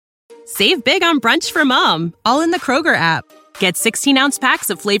Save big on brunch for mom, all in the Kroger app. Get 16-ounce packs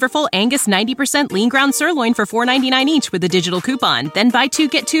of flavorful Angus 90% lean ground sirloin for $4.99 each with a digital coupon. Then buy 2,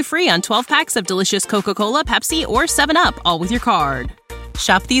 get 2 free on 12 packs of delicious Coca-Cola, Pepsi, or 7-Up, all with your card.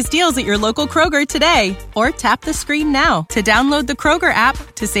 Shop these deals at your local Kroger today, or tap the screen now to download the Kroger app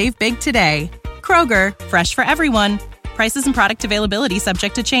to save big today. Kroger, fresh for everyone. Prices and product availability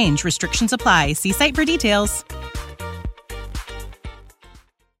subject to change. Restrictions apply. See site for details.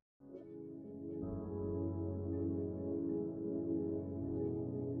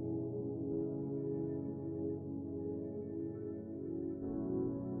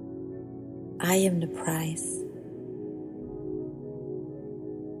 I am the prize.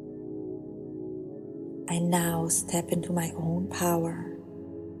 I now step into my own power.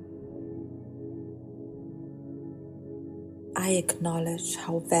 I acknowledge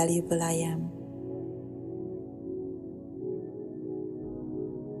how valuable I am.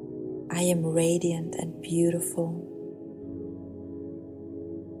 I am radiant and beautiful.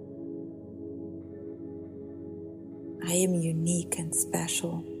 I am unique and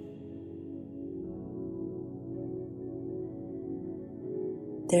special.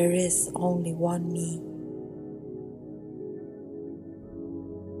 There is only one me.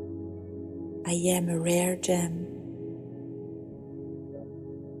 I am a rare gem.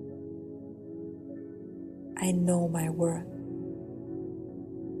 I know my worth.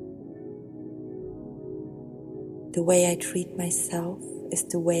 The way I treat myself is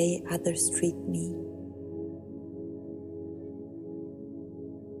the way others treat me.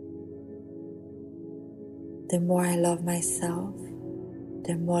 The more I love myself,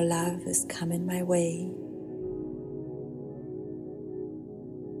 the more love is coming my way.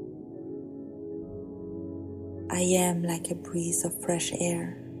 I am like a breeze of fresh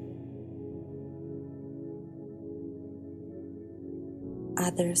air.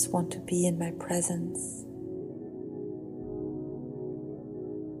 Others want to be in my presence.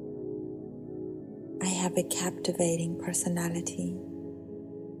 I have a captivating personality.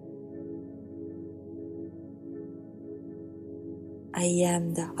 I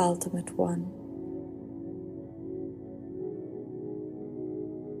am the ultimate one.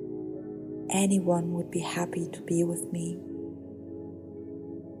 Anyone would be happy to be with me.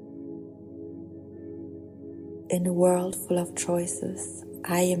 In a world full of choices,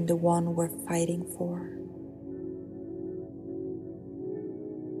 I am the one worth fighting for.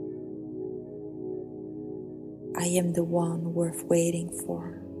 I am the one worth waiting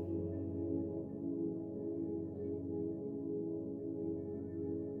for.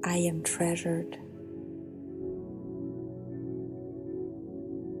 I am treasured.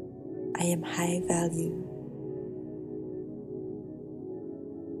 I am high value.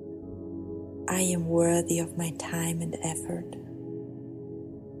 I am worthy of my time and effort.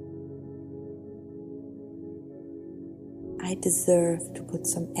 I deserve to put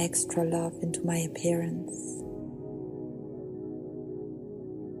some extra love into my appearance.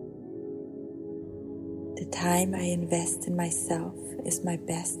 The time I invest in myself is my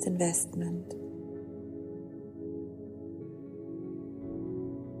best investment.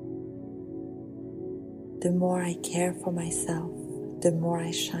 The more I care for myself, the more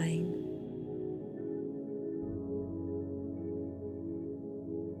I shine.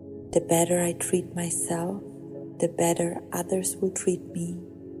 The better I treat myself, the better others will treat me.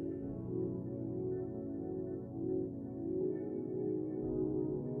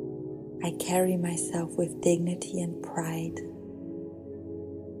 I carry myself with dignity and pride.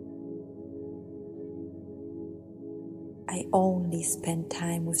 I only spend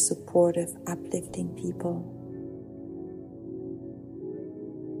time with supportive, uplifting people.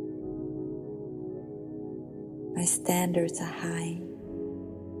 My standards are high.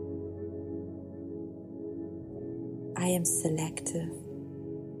 I am selective.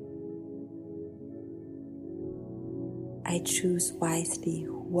 I choose wisely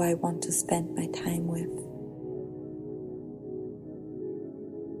who I want to spend my time with.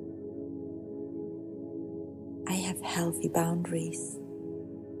 I have healthy boundaries.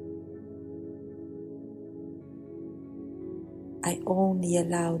 I only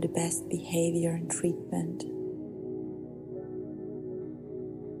allow the best behavior and treatment.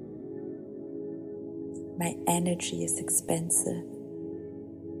 My energy is expensive.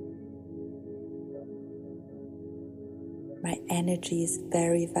 My energy is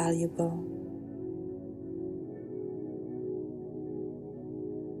very valuable.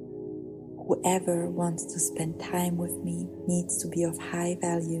 Whoever wants to spend time with me needs to be of high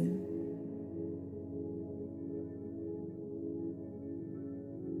value.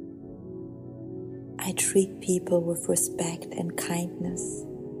 I treat people with respect and kindness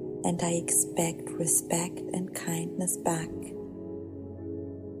and I expect respect and kindness back.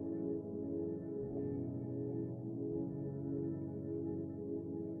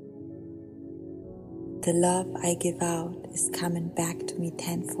 The love I give out is coming back to me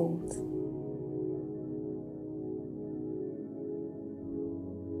tenfold.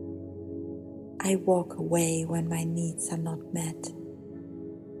 I walk away when my needs are not met.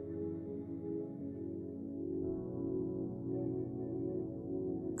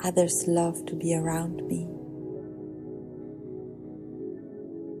 Others love to be around me.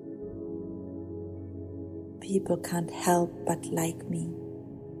 People can't help but like me.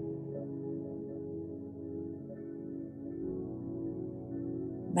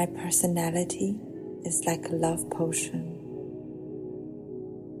 My personality is like a love potion.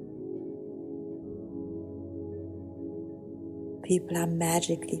 People are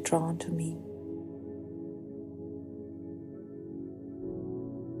magically drawn to me.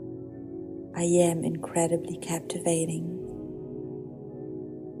 I am incredibly captivating.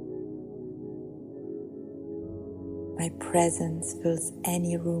 My presence fills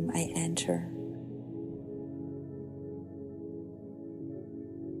any room I enter.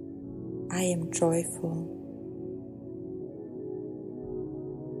 I am joyful.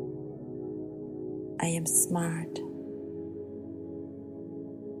 I am smart.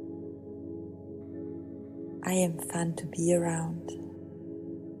 I am fun to be around.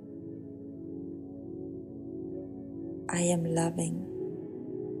 I am loving.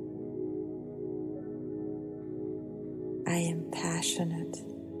 I am passionate.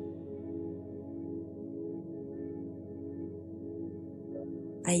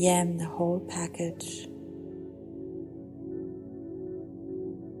 I am the whole package.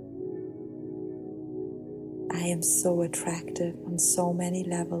 I am so attractive on so many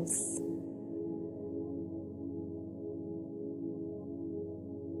levels.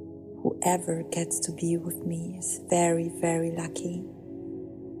 Whoever gets to be with me is very, very lucky.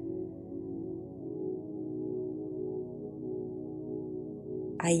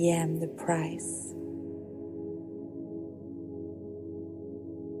 I am the prize.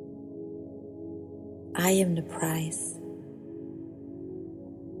 I am the prize.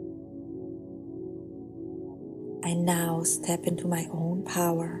 I now step into my own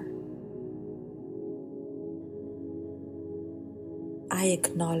power. I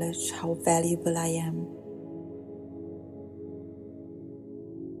acknowledge how valuable I am.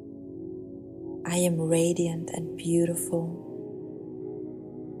 I am radiant and beautiful.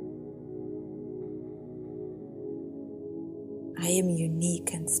 I am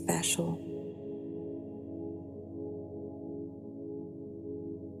unique and special.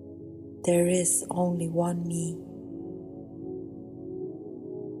 There is only one me.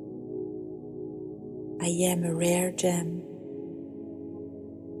 I am a rare gem.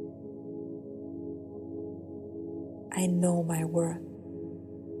 I know my worth.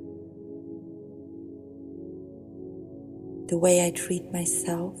 The way I treat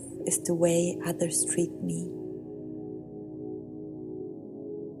myself is the way others treat me.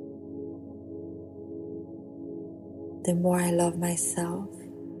 The more I love myself,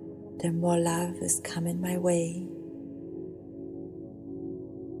 the more love is coming my way.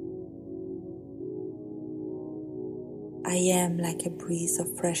 I am like a breeze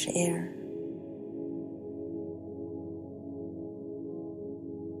of fresh air.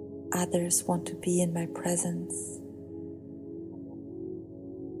 Others want to be in my presence.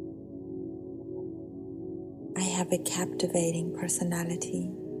 I have a captivating personality.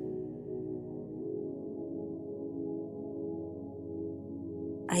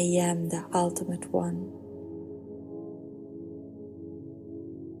 I am the ultimate one.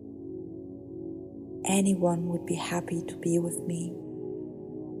 Anyone would be happy to be with me.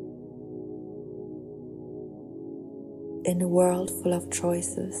 In a world full of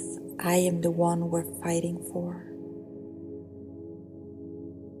choices, I am the one worth fighting for.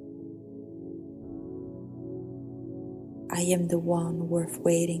 I am the one worth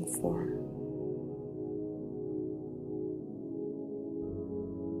waiting for.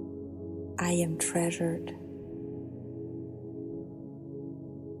 I am treasured.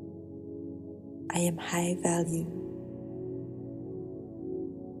 I am high value.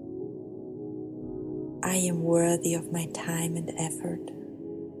 I am worthy of my time and effort.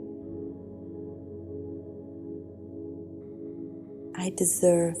 I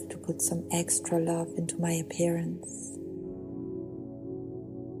deserve to put some extra love into my appearance.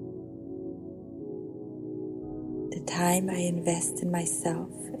 The time I invest in myself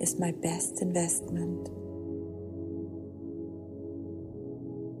is my best investment.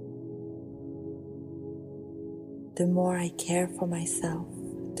 The more I care for myself,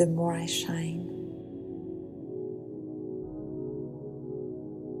 the more I shine.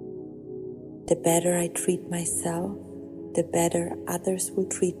 The better I treat myself, the better others will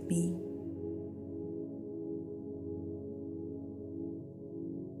treat me.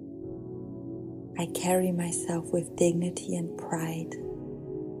 I carry myself with dignity and pride.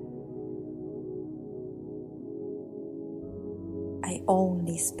 I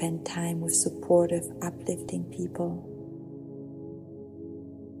only spend time with supportive, uplifting people.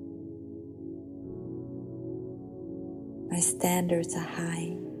 My standards are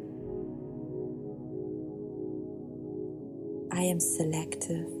high. I am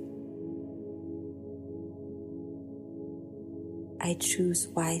selective. I choose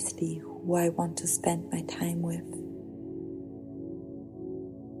wisely who I want to spend my time with.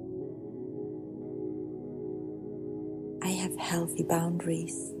 I have healthy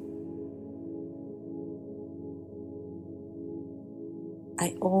boundaries.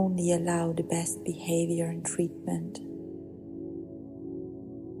 I only allow the best behavior and treatment.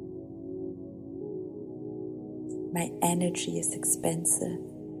 My energy is expensive.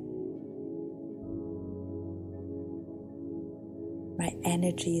 My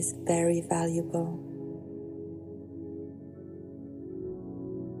energy is very valuable.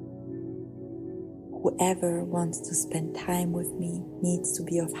 Whoever wants to spend time with me needs to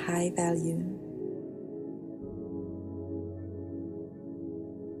be of high value.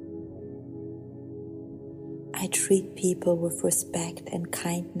 I treat people with respect and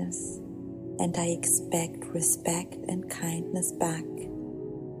kindness, and I expect respect and kindness back.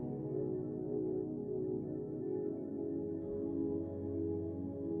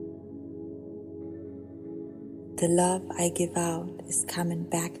 The love I give out is coming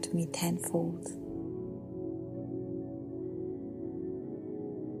back to me tenfold.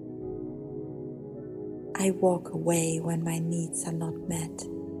 I walk away when my needs are not met.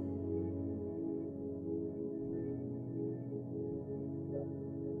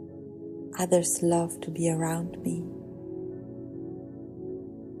 Others love to be around me.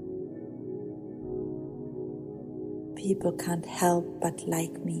 People can't help but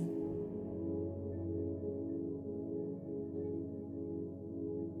like me.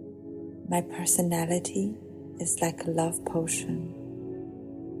 My personality is like a love potion.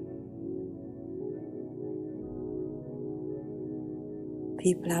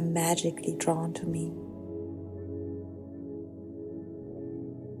 People are magically drawn to me.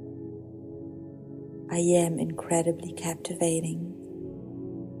 I am incredibly captivating.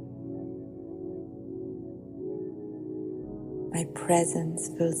 My presence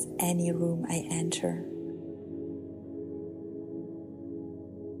fills any room I enter.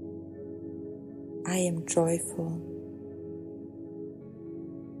 I am joyful.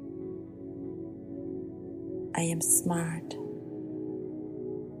 I am smart.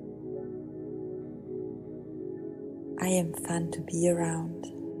 I am fun to be around.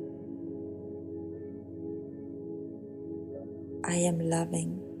 I am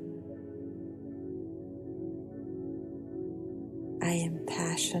loving. I am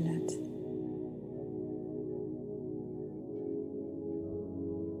passionate.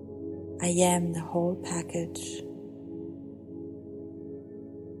 I am the whole package.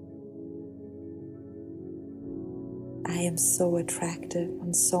 I am so attractive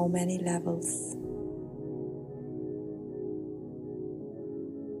on so many levels.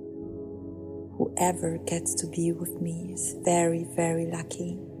 Whoever gets to be with me is very, very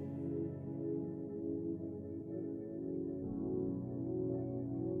lucky.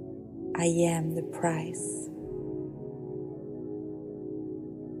 I am the prize.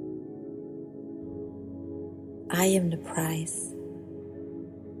 I am the prize.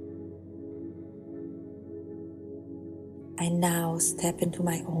 I now step into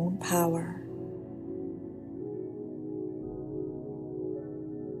my own power.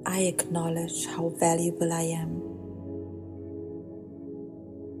 I acknowledge how valuable I am.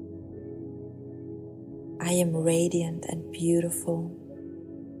 I am radiant and beautiful.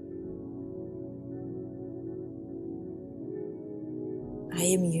 I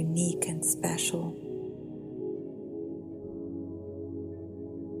am unique and special.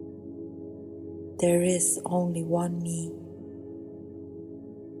 There is only one me.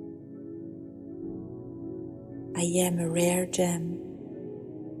 I am a rare gem.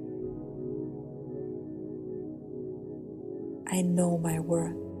 I know my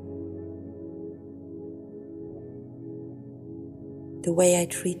worth. The way I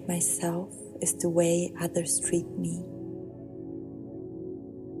treat myself is the way others treat me.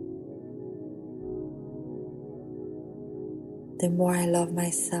 The more I love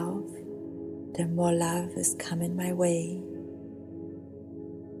myself, the more love is coming my way.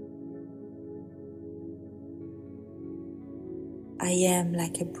 I am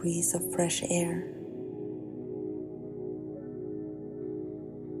like a breeze of fresh air.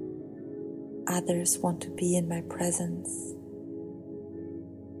 Others want to be in my presence.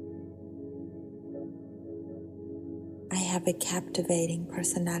 I have a captivating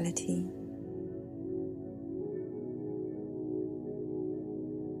personality.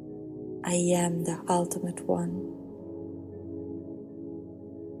 I am the ultimate one.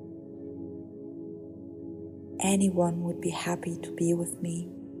 Anyone would be happy to be with me.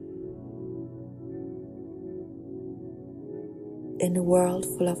 In a world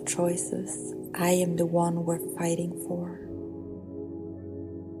full of choices, I am the one worth fighting for.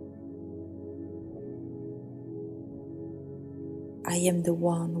 I am the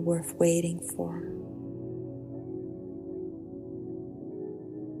one worth waiting for.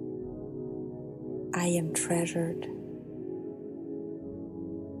 I am treasured.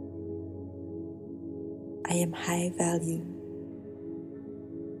 I am high value.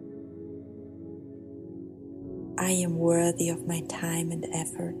 I am worthy of my time and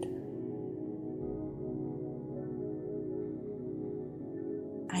effort.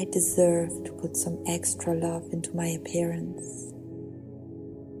 I deserve to put some extra love into my appearance.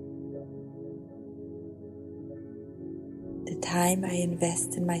 The time I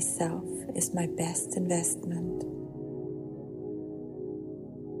invest in myself is my best investment.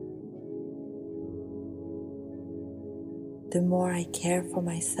 The more I care for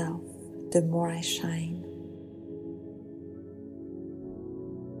myself, the more I shine.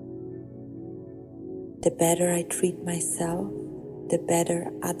 The better I treat myself, the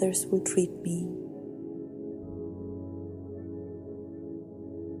better others will treat me.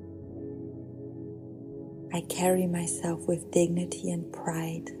 I carry myself with dignity and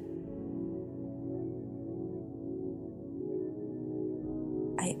pride.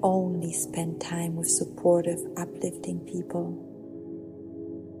 I only spend time with supportive, uplifting people.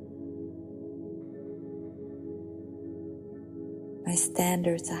 My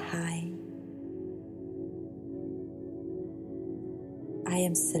standards are high. I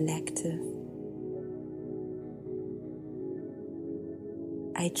am selective.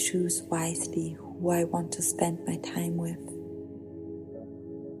 I choose wisely who I want to spend my time with.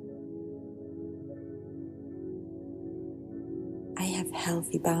 I have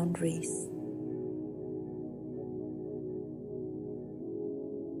healthy boundaries.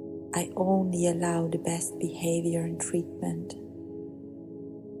 I only allow the best behavior and treatment.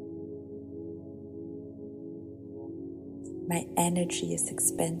 My energy is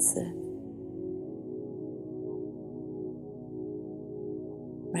expensive.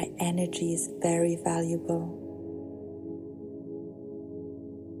 My energy is very valuable.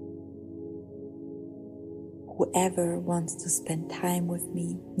 Whoever wants to spend time with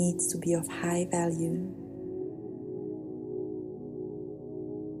me needs to be of high value.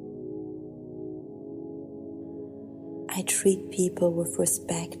 I treat people with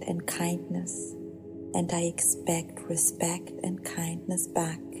respect and kindness, and I expect respect and kindness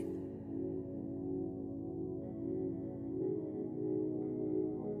back.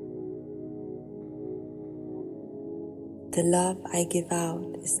 The love I give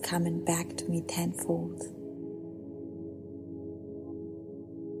out is coming back to me tenfold.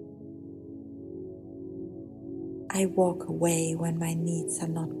 I walk away when my needs are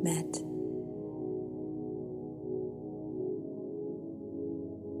not met.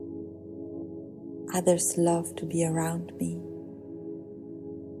 Others love to be around me.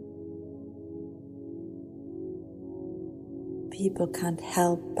 People can't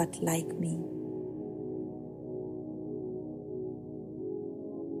help but like me.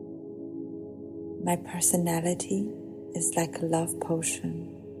 My personality is like a love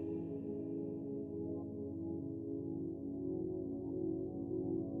potion.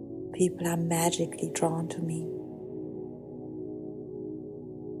 People are magically drawn to me.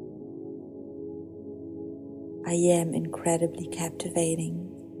 I am incredibly captivating.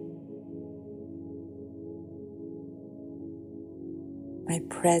 My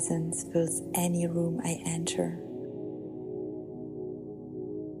presence fills any room I enter.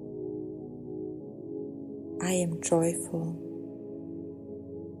 I am joyful.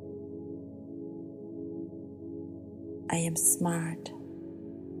 I am smart.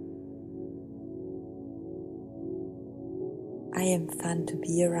 I am fun to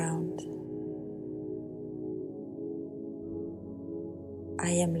be around. I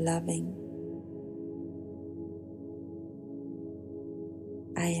am loving.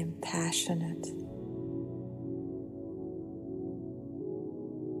 I am passionate.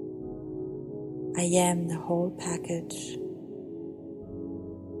 I am the whole package.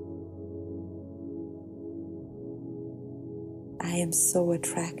 I I am so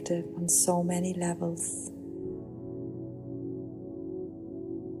attractive on so many levels.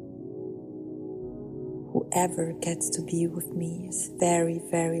 Whoever gets to be with me is very,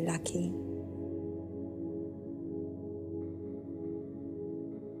 very lucky.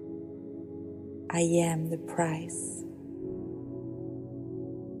 I am the prize.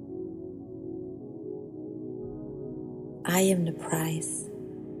 I am the prize.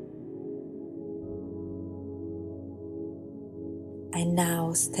 I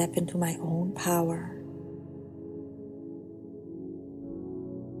now step into my own power.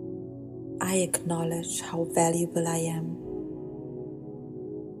 I acknowledge how valuable I am.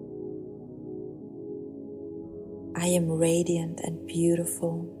 I am radiant and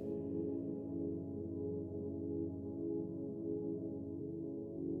beautiful.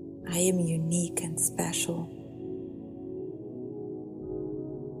 I am unique and special.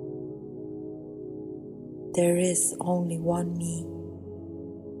 There is only one me.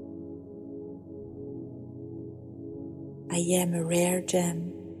 I am a rare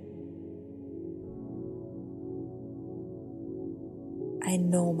gem. I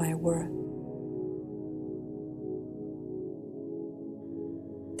know my worth.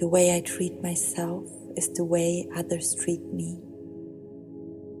 The way I treat myself is the way others treat me.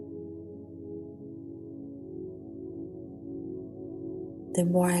 The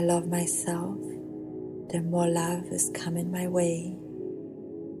more I love myself, the more love is coming my way.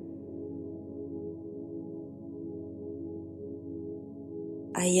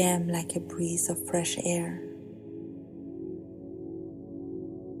 I am like a breeze of fresh air.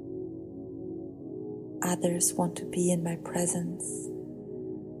 Others want to be in my presence.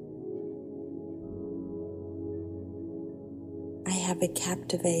 I have a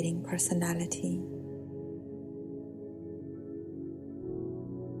captivating personality.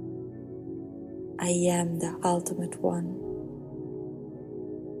 I am the ultimate one.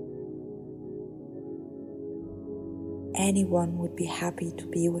 Anyone would be happy to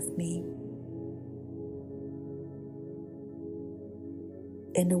be with me.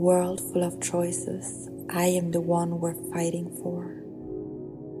 In a world full of choices, I am the one worth fighting for.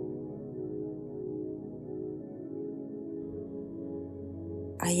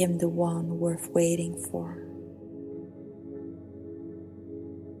 I am the one worth waiting for.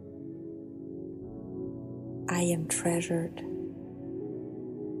 I am treasured.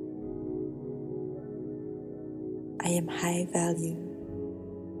 I am high value.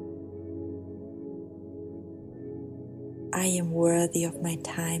 I am worthy of my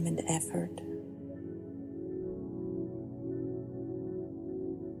time and effort.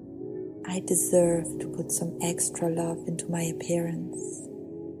 I deserve to put some extra love into my appearance.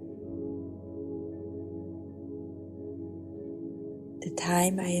 The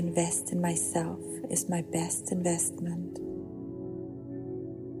time I invest in myself is my best investment.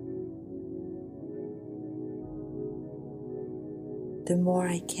 The more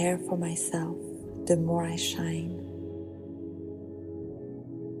I care for myself, the more I shine.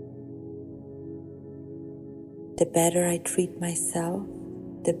 The better I treat myself,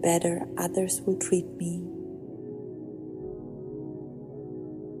 the better others will treat me.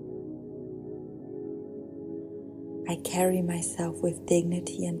 I carry myself with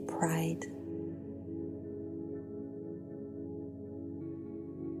dignity and pride.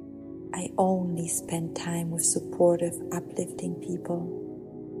 I only spend time with supportive, uplifting people.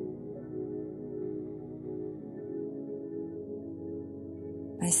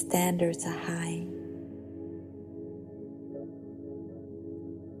 My standards are high.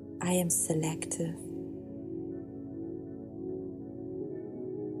 I am selective.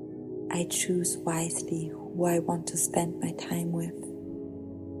 I choose wisely who I want to spend my time with.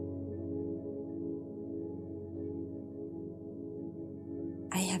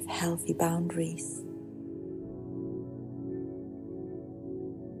 I have healthy boundaries.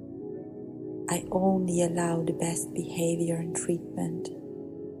 I only allow the best behavior and treatment.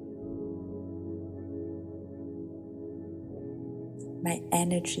 My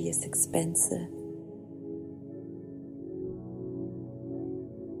energy is expensive.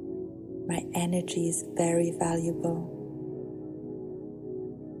 My energy is very valuable.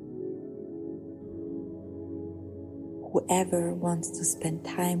 Whoever wants to spend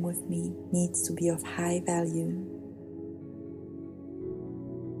time with me needs to be of high value.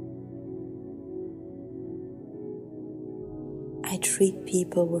 I treat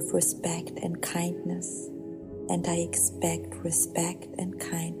people with respect and kindness, and I expect respect and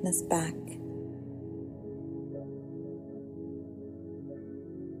kindness back.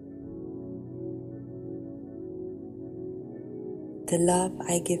 The love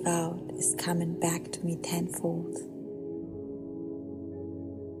I give out is coming back to me tenfold.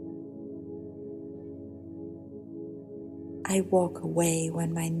 I walk away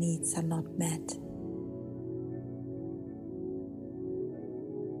when my needs are not met.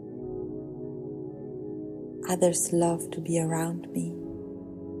 Others love to be around me.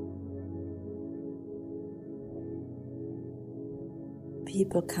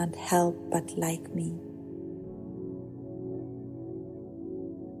 People can't help but like me.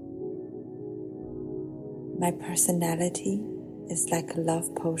 My personality is like a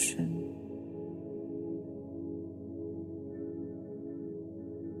love potion.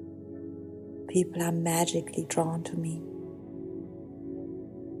 People are magically drawn to me.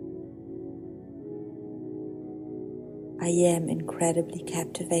 I am incredibly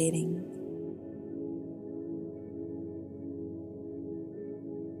captivating.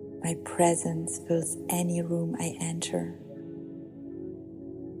 My presence fills any room I enter.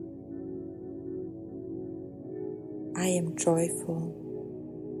 I am joyful.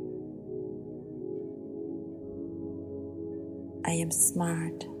 I am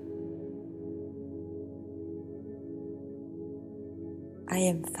smart. I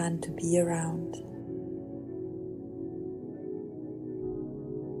am fun to be around.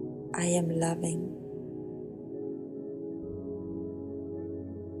 I am loving.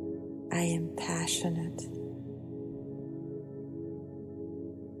 I am passionate.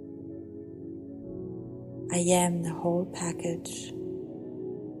 I am the whole package.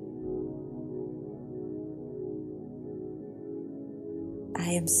 I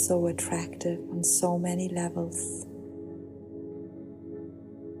am so attractive on so many levels.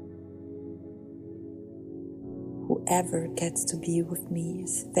 Whoever gets to be with me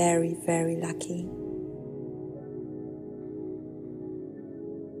is very, very lucky.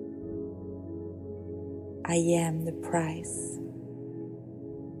 I am the prize.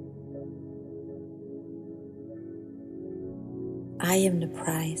 I am the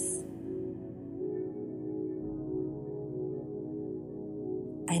prize.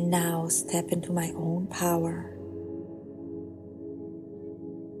 I now step into my own power.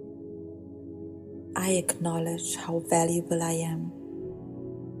 I acknowledge how valuable I am.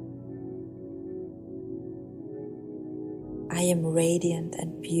 I am radiant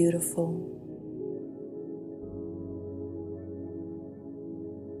and beautiful.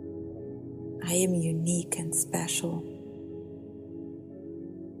 I am unique and special.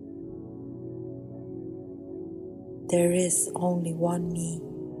 There is only one me.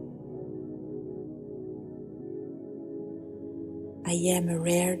 I am a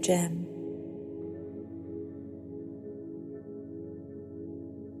rare gem.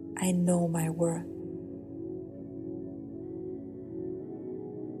 I know my worth.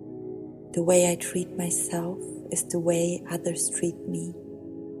 The way I treat myself is the way others treat me.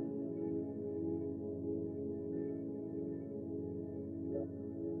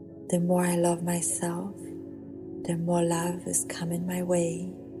 The more I love myself, the more love is coming my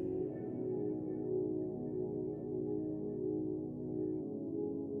way.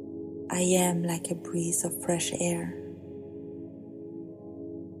 I am like a breeze of fresh air.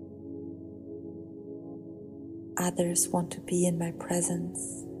 Others want to be in my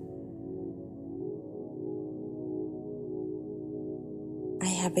presence. I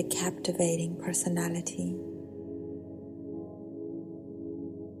have a captivating personality.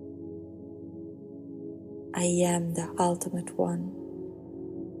 I am the ultimate one.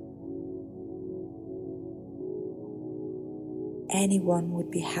 Anyone would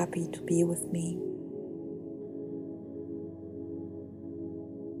be happy to be with me.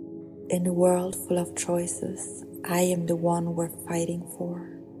 In a world full of choices, I am the one worth fighting for.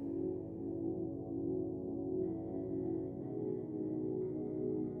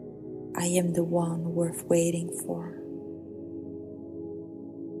 I am the one worth waiting for.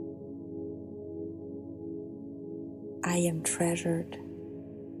 I am treasured.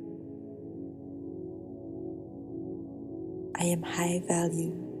 I am high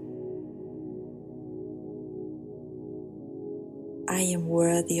value. I am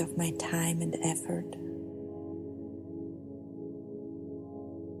worthy of my time and effort.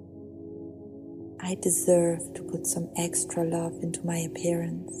 I deserve to put some extra love into my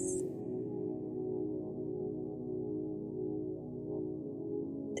appearance.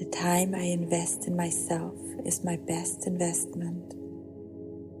 The time I invest in myself is my best investment.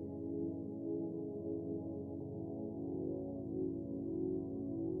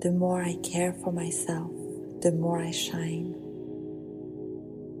 The more I care for myself, the more I shine.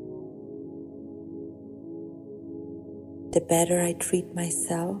 The better I treat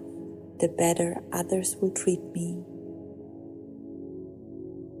myself, the better others will treat me.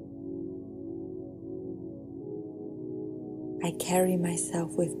 I carry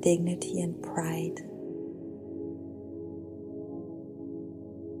myself with dignity and pride.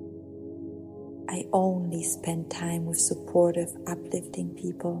 only spend time with supportive, uplifting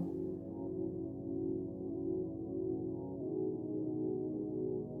people.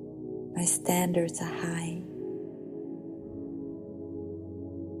 My standards are high.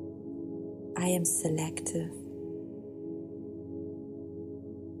 I am selective.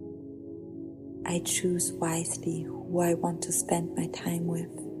 I choose wisely who I want to spend my time with.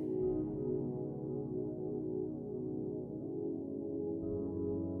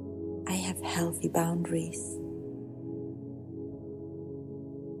 I have healthy boundaries.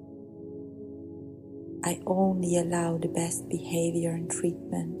 I only allow the best behavior and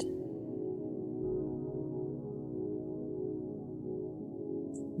treatment.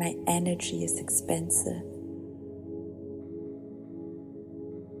 My energy is expensive.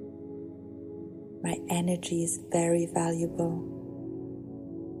 My energy is very valuable.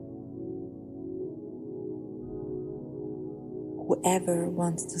 Whoever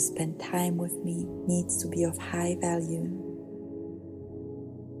wants to spend time with me needs to be of high value.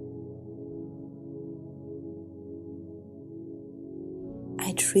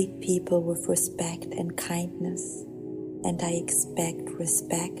 I treat people with respect and kindness, and I expect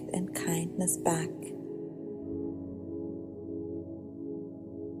respect and kindness back.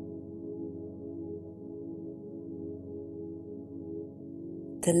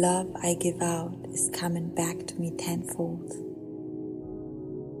 The love I give out is coming back to me tenfold.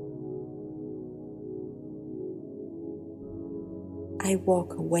 I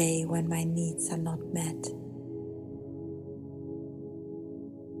walk away when my needs are not met.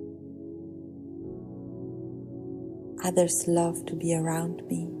 Others love to be around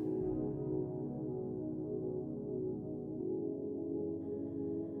me.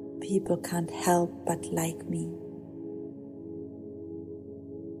 People can't help but like me.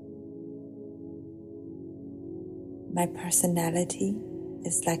 My personality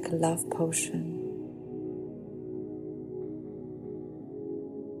is like a love potion.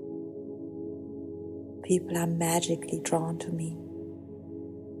 People are magically drawn to me.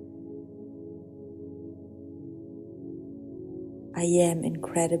 I am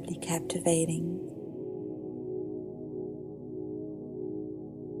incredibly captivating.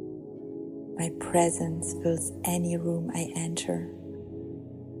 My presence fills any room I enter.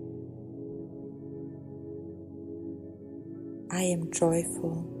 I am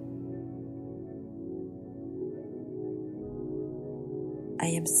joyful. I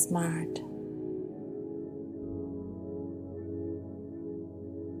am smart.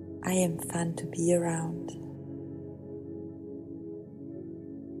 I am fun to be around.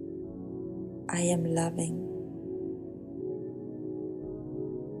 I am loving.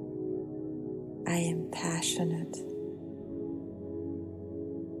 I am passionate.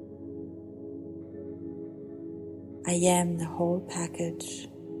 I am the whole package.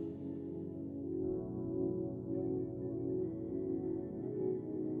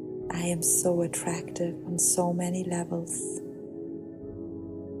 I am so attractive on so many levels.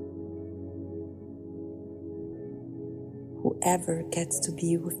 Whoever gets to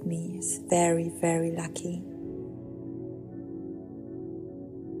be with me is very, very lucky.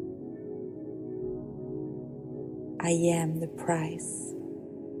 I am the prize.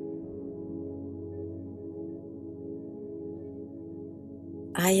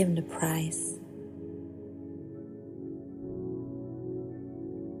 I am the prize.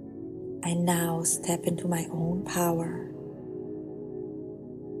 I now step into my own power.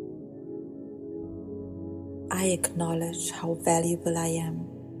 I acknowledge how valuable I am.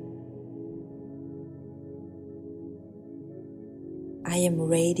 I am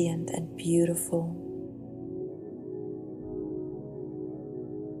radiant and beautiful.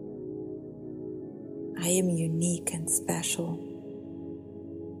 I am unique and special.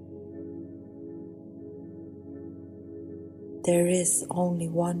 There is only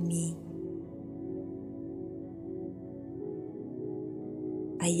one me.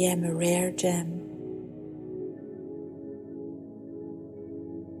 I am a rare gem.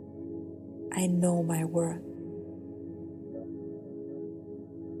 I know my worth.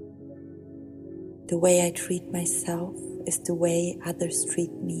 The way I treat myself is the way others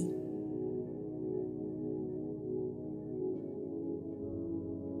treat me.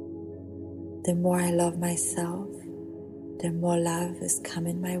 The more I love myself, the more love is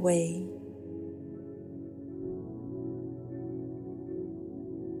coming my way.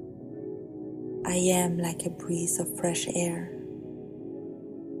 I am like a breeze of fresh air.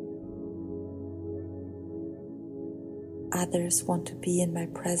 Others want to be in my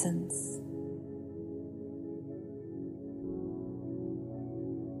presence.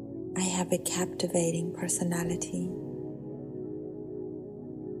 I have a captivating personality.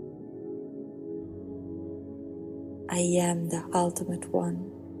 I am the ultimate one.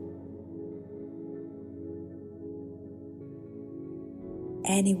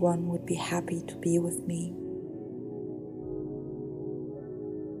 Anyone would be happy to be with me.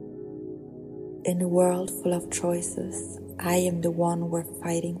 In a world full of choices, I am the one worth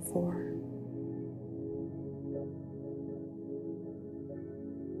fighting for.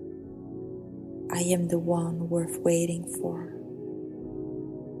 I am the one worth waiting for.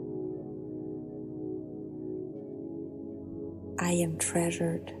 I am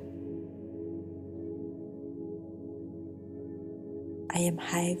treasured. I am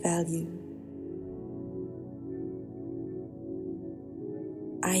high value.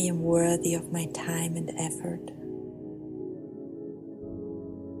 I am worthy of my time and effort.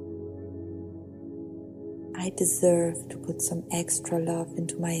 I deserve to put some extra love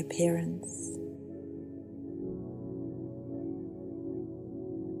into my appearance.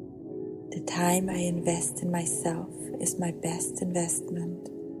 The time I invest in myself is my best investment.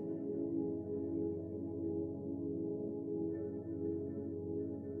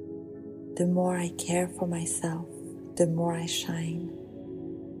 The more I care for myself, the more I shine.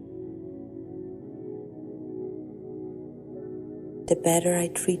 The better I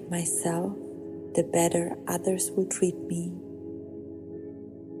treat myself, the better others will treat me.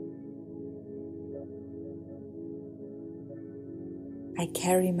 I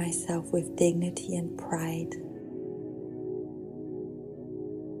carry myself with dignity and pride.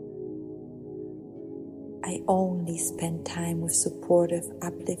 I only spend time with supportive,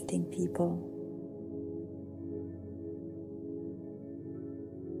 uplifting people.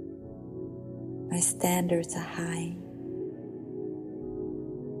 My standards are high.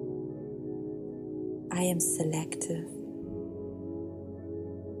 I am selective.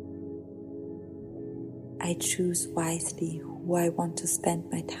 I choose wisely who I want to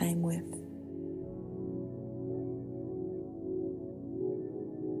spend my time with.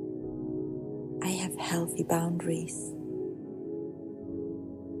 I have healthy boundaries.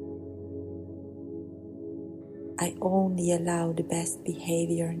 I only allow the best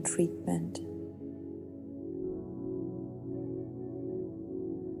behavior and treatment.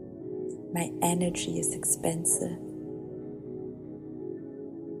 My energy is expensive.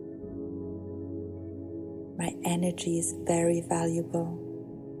 My energy is very valuable.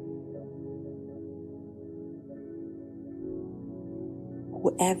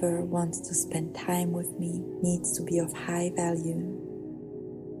 Whoever wants to spend time with me needs to be of high value.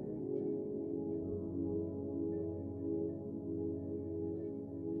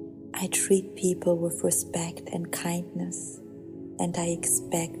 I treat people with respect and kindness, and I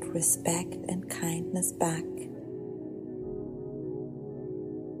expect respect and kindness back.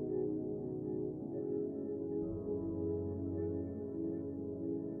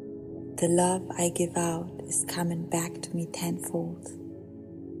 The love I give out is coming back to me tenfold.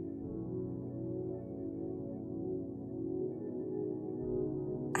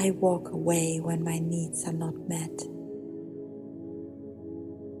 I walk away when my needs are not met.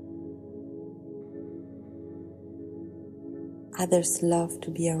 Others love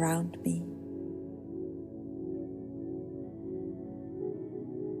to be around me.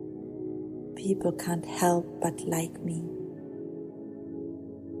 People can't help but like me.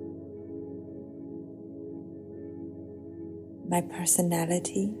 My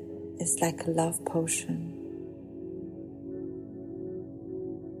personality is like a love potion.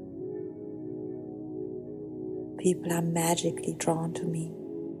 People are magically drawn to me.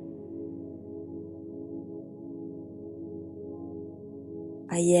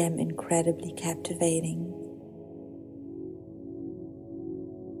 I am incredibly captivating.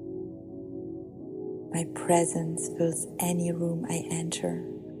 My presence fills any room I enter.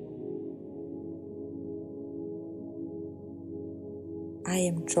 I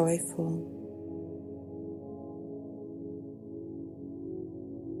am joyful.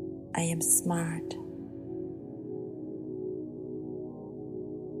 I am smart.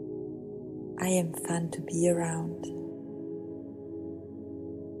 I am fun to be around.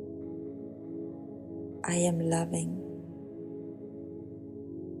 I am loving.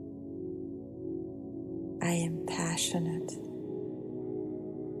 I am passionate.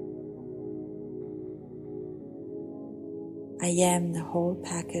 I am the whole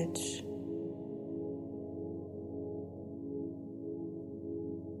package.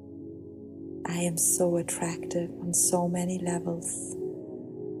 I am so attractive on so many levels.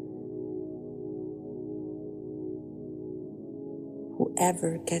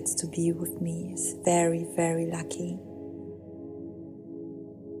 Whoever gets to be with me is very, very lucky.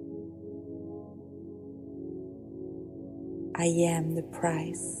 I am the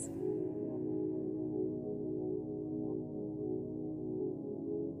prize.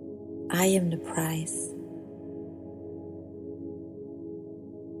 I am the prize.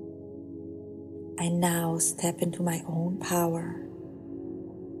 I now step into my own power.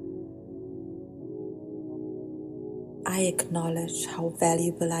 I acknowledge how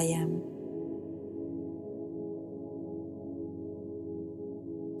valuable I am.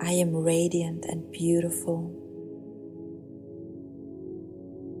 I am radiant and beautiful.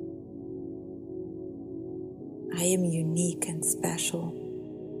 I am unique and special.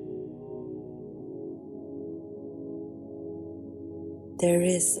 There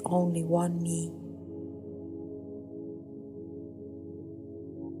is only one me.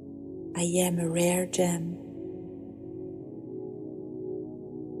 I am a rare gem.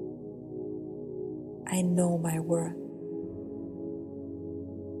 I know my worth.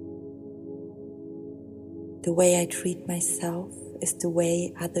 The way I treat myself is the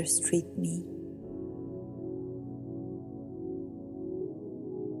way others treat me.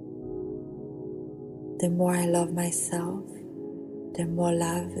 The more I love myself, the more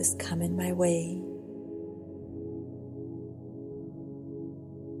love is coming my way.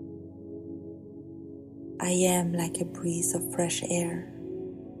 I am like a breeze of fresh air.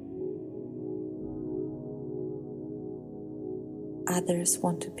 Others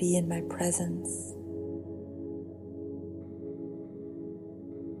want to be in my presence.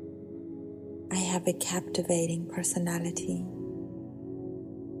 I have a captivating personality.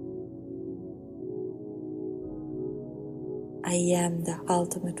 I am the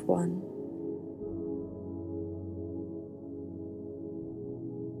ultimate one.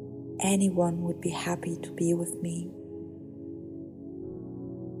 Anyone would be happy to be with me.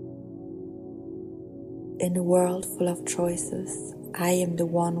 In a world full of choices, I am the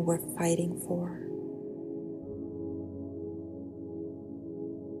one worth fighting for.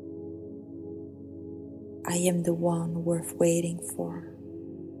 I am the one worth waiting for.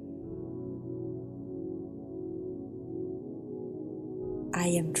 I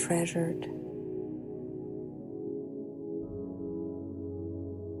am treasured.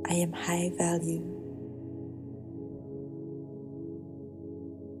 I am high value.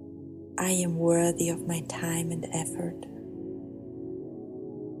 I am worthy of my time and effort.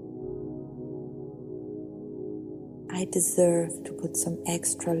 I deserve to put some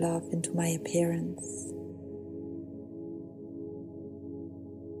extra love into my appearance.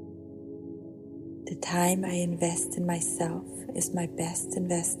 The time I invest in myself is my best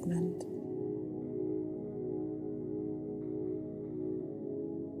investment.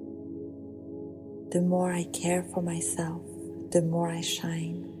 The more I care for myself, the more I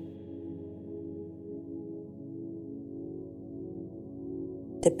shine.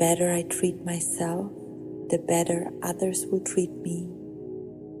 The better I treat myself, the better others will treat me.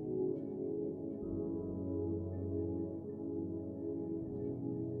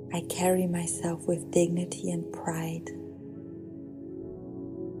 I carry myself with dignity and pride.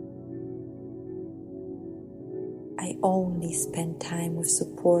 I only spend time with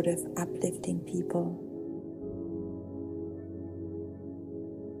supportive, uplifting people.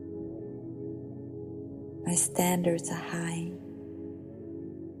 My standards are high.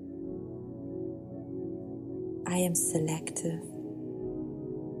 I am selective.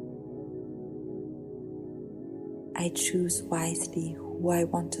 I choose wisely who I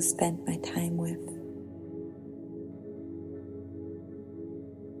want to spend my time with.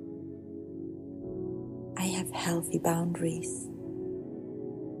 I have healthy boundaries.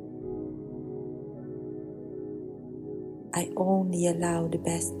 I only allow the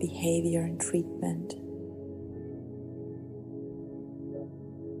best behavior and treatment.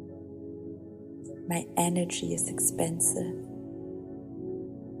 My energy is expensive.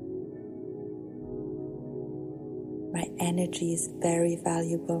 My energy is very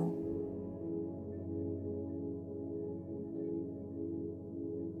valuable.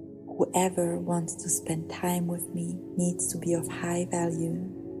 Whoever wants to spend time with me needs to be of high value.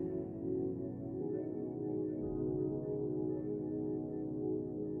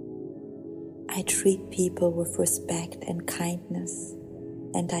 I treat people with respect and kindness,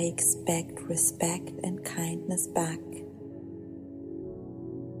 and I expect respect and kindness back.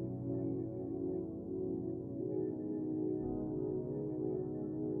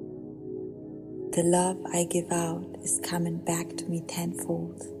 The love I give out is coming back to me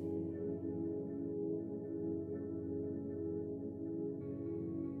tenfold.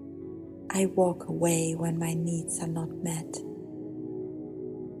 I walk away when my needs are not met.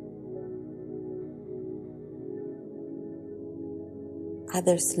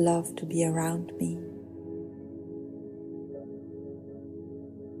 Others love to be around me.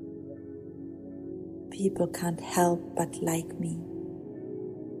 People can't help but like me.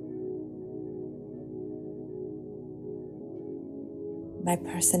 My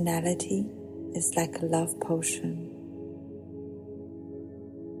personality is like a love potion.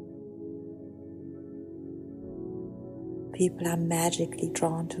 People are magically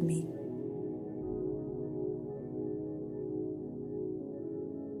drawn to me.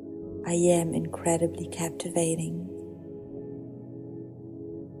 I am incredibly captivating.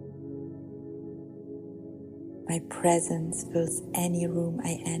 My presence fills any room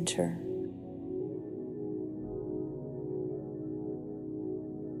I enter.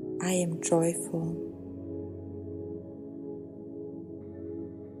 I am joyful.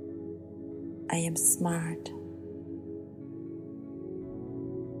 I am smart.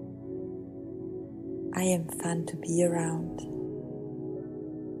 I am fun to be around.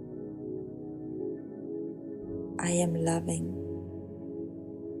 I am loving.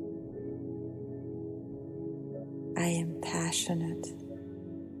 I am passionate.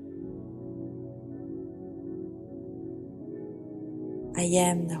 I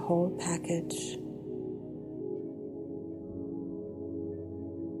am the whole package.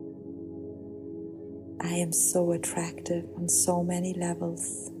 I am so attractive on so many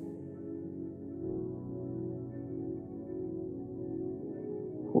levels.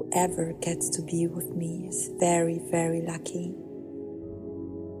 Whoever gets to be with me is very, very lucky.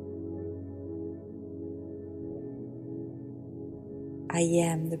 I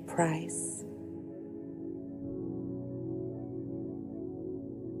am the prize.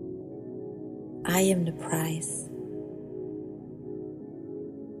 I am the prize.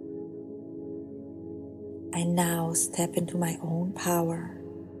 I now step into my own power.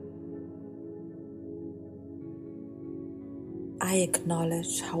 I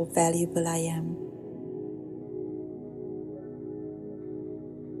acknowledge how valuable I am.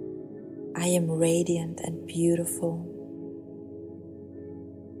 I am radiant and beautiful.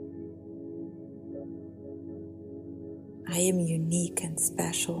 I am unique and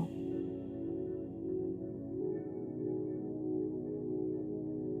special.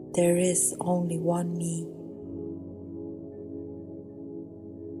 There is only one me.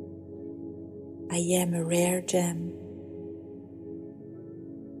 I am a rare gem.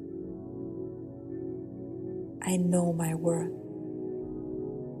 I know my worth.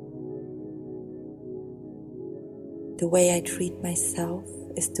 The way I treat myself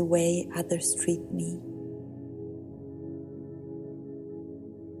is the way others treat me.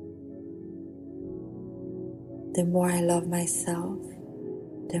 The more I love myself,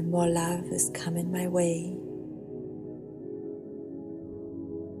 the more love is coming my way.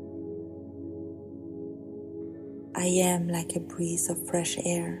 I am like a breeze of fresh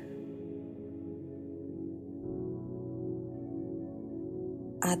air.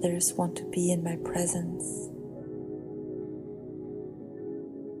 Others want to be in my presence.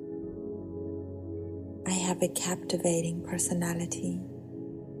 I have a captivating personality.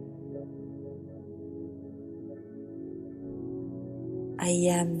 I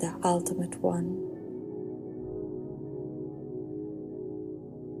am the ultimate one.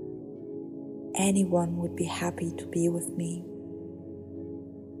 Anyone would be happy to be with me.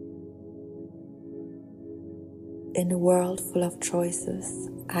 In a world full of choices,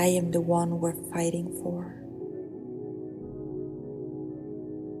 I am the one worth fighting for.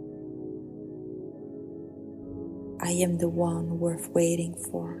 I am the one worth waiting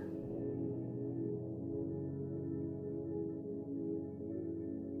for.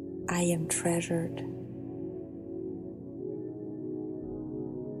 I am treasured.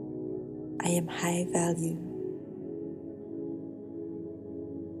 I am high value.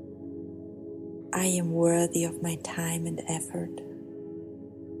 I am worthy of my time and effort.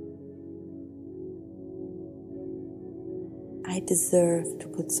 I deserve to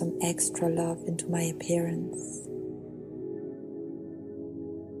put some extra love into my appearance.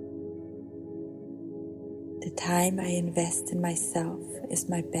 The time I invest in myself is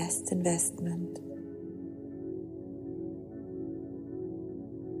my best investment.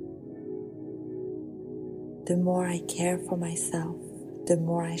 The more I care for myself, the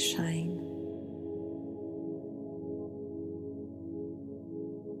more I shine.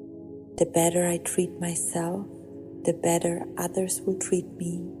 The better I treat myself, the better others will treat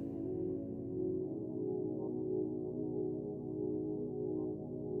me.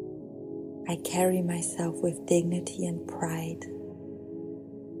 I carry myself with dignity and pride.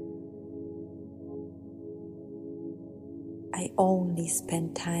 I only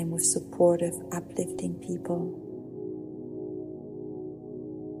spend time with supportive, uplifting people.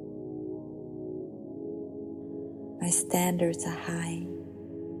 My standards are high.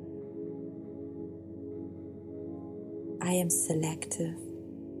 I am selective.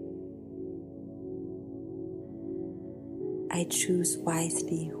 I choose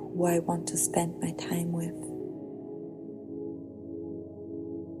wisely who I want to spend my time with.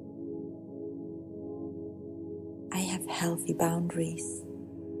 I have healthy boundaries.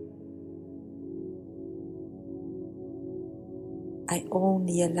 I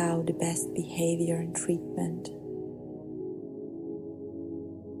only allow the best behavior and treatment.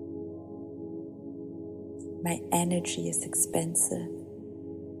 My energy is expensive.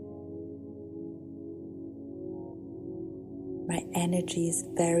 My energy is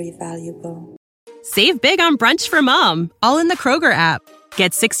very valuable. Save big on brunch for mom, all in the Kroger app.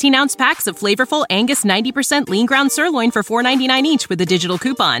 Get 16-ounce packs of flavorful Angus 90% lean ground sirloin for $4.99 each with a digital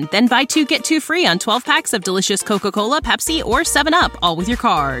coupon. Then buy 2, get 2 free on 12 packs of delicious Coca-Cola, Pepsi, or 7-Up, all with your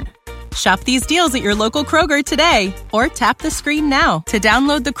card. Shop these deals at your local Kroger today, or tap the screen now to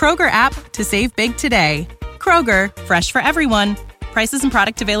download the Kroger app to save big today. Kroger, fresh for everyone. Prices and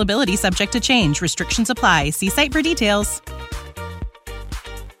product availability subject to change. Restrictions apply. See site for details.